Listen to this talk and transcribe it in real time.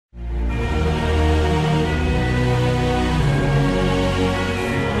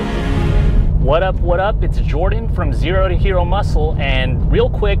up? It's Jordan from Zero to Hero Muscle, and real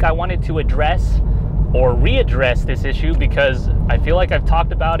quick, I wanted to address or readdress this issue because I feel like I've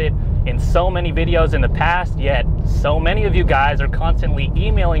talked about it in so many videos in the past, yet so many of you guys are constantly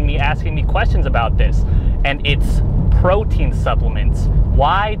emailing me asking me questions about this, and it's protein supplements.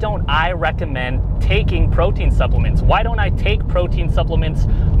 Why don't I recommend taking protein supplements? Why don't I take protein supplements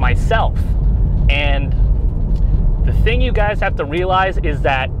myself? And the thing you guys have to realize is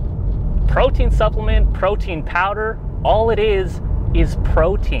that protein supplement, protein powder, all it is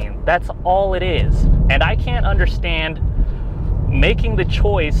protein. That's all it is. And I can't understand making the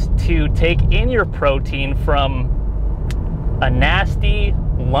choice to take in your protein from a nasty,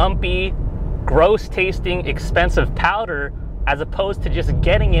 lumpy, gross tasting, expensive powder as opposed to just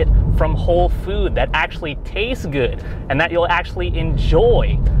getting it from whole food that actually tastes good and that you'll actually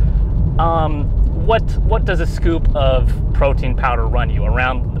enjoy. What does a scoop of protein powder run you?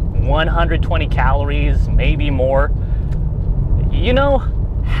 Around 120 calories, maybe more. You know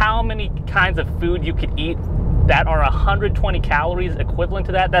how many kinds of food you could eat that are 120 calories equivalent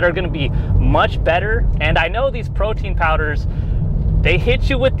to that are going to be much better? And I know these protein powders, they hit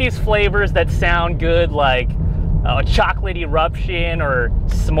you with these flavors that sound good, like chocolate eruption or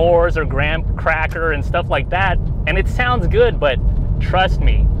s'mores or graham cracker and stuff like that, and it sounds good, but trust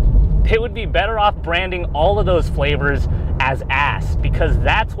me, they would be better off branding all of those flavors as ass, because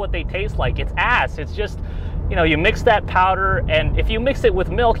that's what they taste like. It's ass. It's just, you know, you mix that powder, and if you mix it with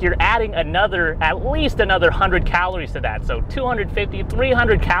milk, you're adding at least another 100 calories to that. So 250,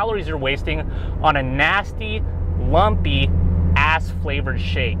 300 calories you're wasting on a nasty, lumpy, ass flavored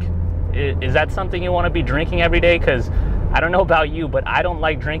shake. Is that something you want to be drinking every day? Because I don't know about you, but I don't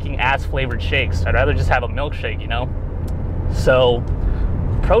like drinking ass flavored shakes. I'd rather just have a milkshake, you know? So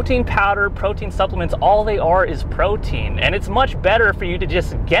protein powder, protein supplements, all they are is protein. And it's much better for you to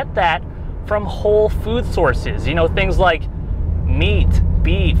just get that from whole food sources. You know, things like meat,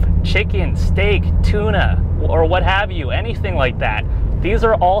 beef, chicken, steak, tuna, or what have you, anything like that. These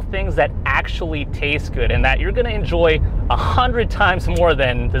are all things that actually taste good and that you're gonna enjoy 100 times more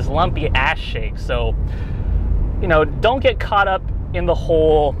than this lumpy ass shake. So, you know, don't get caught up in the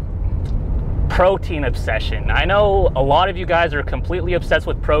whole protein obsession. I know a lot of you guys are completely obsessed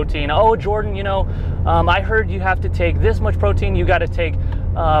with protein. Oh, Jordan, you know, I heard you have to take this much protein. You got to take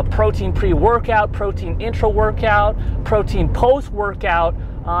protein pre-workout, protein intra-workout, protein post-workout.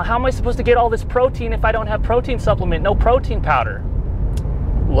 How am I supposed to get all this protein if I don't have protein supplement, no protein powder?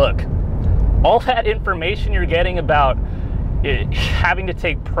 Look, all that information you're getting about having to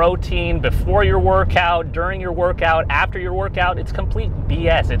take protein before your workout, during your workout, after your workout, it's complete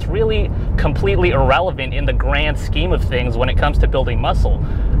BS. It's really completely irrelevant in the grand scheme of things when it comes to building muscle.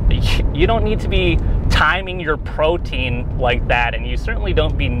 You don't need to be timing your protein like that, and you certainly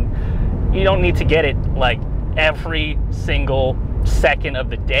don't need to get it like every single second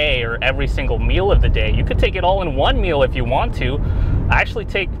of the day or every single meal of the day. You could take it all in one meal if you want to. I actually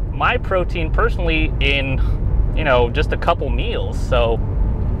take my protein personally in, you know, just a couple meals. So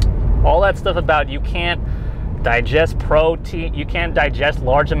all that stuff about you can't digest protein, you can't digest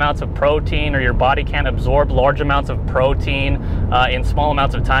large amounts of protein, or your body can't absorb large amounts of protein in small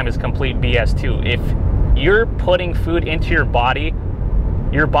amounts of time is complete BS too. If you're putting food into your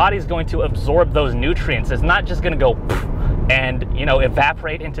body's going to absorb those nutrients. It's not just going to go and, you know,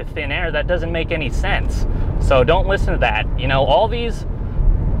 evaporate into thin air. That doesn't make any sense. So don't listen to that. You know, all these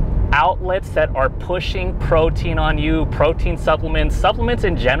outlets that are pushing protein on you, protein supplements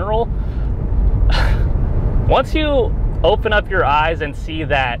in general, once you open up your eyes and see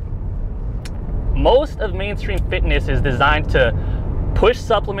that most of mainstream fitness is designed to push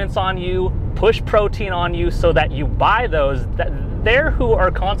supplements on you, push protein on you so that you buy those, they're who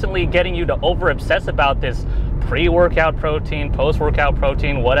are constantly getting you to over obsess about this pre-workout protein, post-workout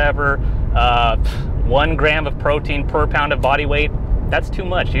protein, whatever, 1 gram of protein per pound of body weight. That's too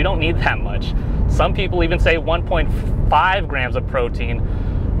much. You don't need that much. Some people even say 1.5 grams of protein,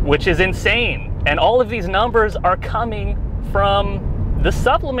 which is insane. And all of these numbers are coming from the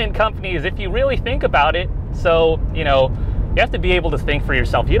supplement companies, if you really think about it. So, you know, you have to be able to think for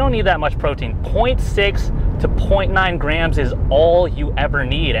yourself. You don't need that much protein. 0.6 to 0.9 grams is all you ever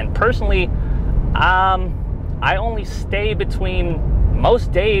need. And personally, I only stay between,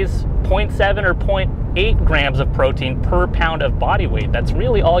 most days, 0.7 or 0.8 grams of protein per pound of body weight. That's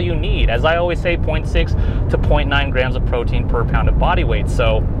really all you need. As I always say, 0.6 to 0.9 grams of protein per pound of body weight.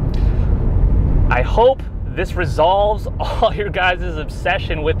 So I hope this resolves all your guys'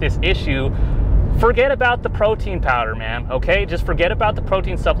 obsession with this issue Forget about the protein powder, man, okay? Just forget about the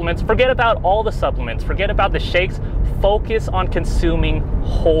protein supplements. Forget about all the supplements. Forget about the shakes. Focus on consuming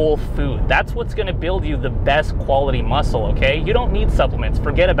whole food. That's what's gonna build you the best quality muscle, okay? You don't need supplements.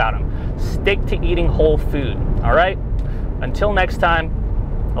 Forget about them. Stick to eating whole food, all right? Until next time,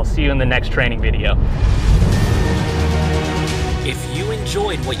 I'll see you in the next training video. If you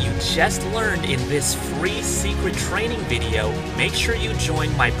enjoyed what you just learned in this free secret training video, make sure you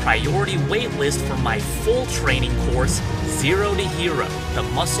join my priority waitlist for my full training course, Zero to Hero, the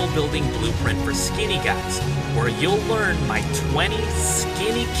muscle building blueprint for skinny guys, where you'll learn my 20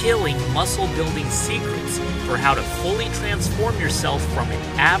 skinny killing muscle building secrets for how to fully transform yourself from an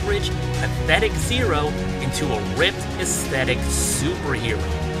average, pathetic zero into a ripped, aesthetic superhero.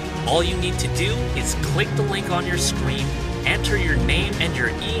 All you need to do is click the link on your screen, enter your name and your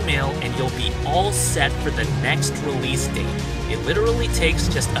email, and you'll be all set for the next release date. It literally takes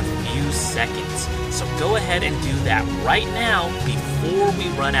just a few seconds. So go ahead and do that right now before we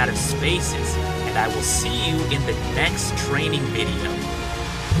run out of spaces, and I will see you in the next training video.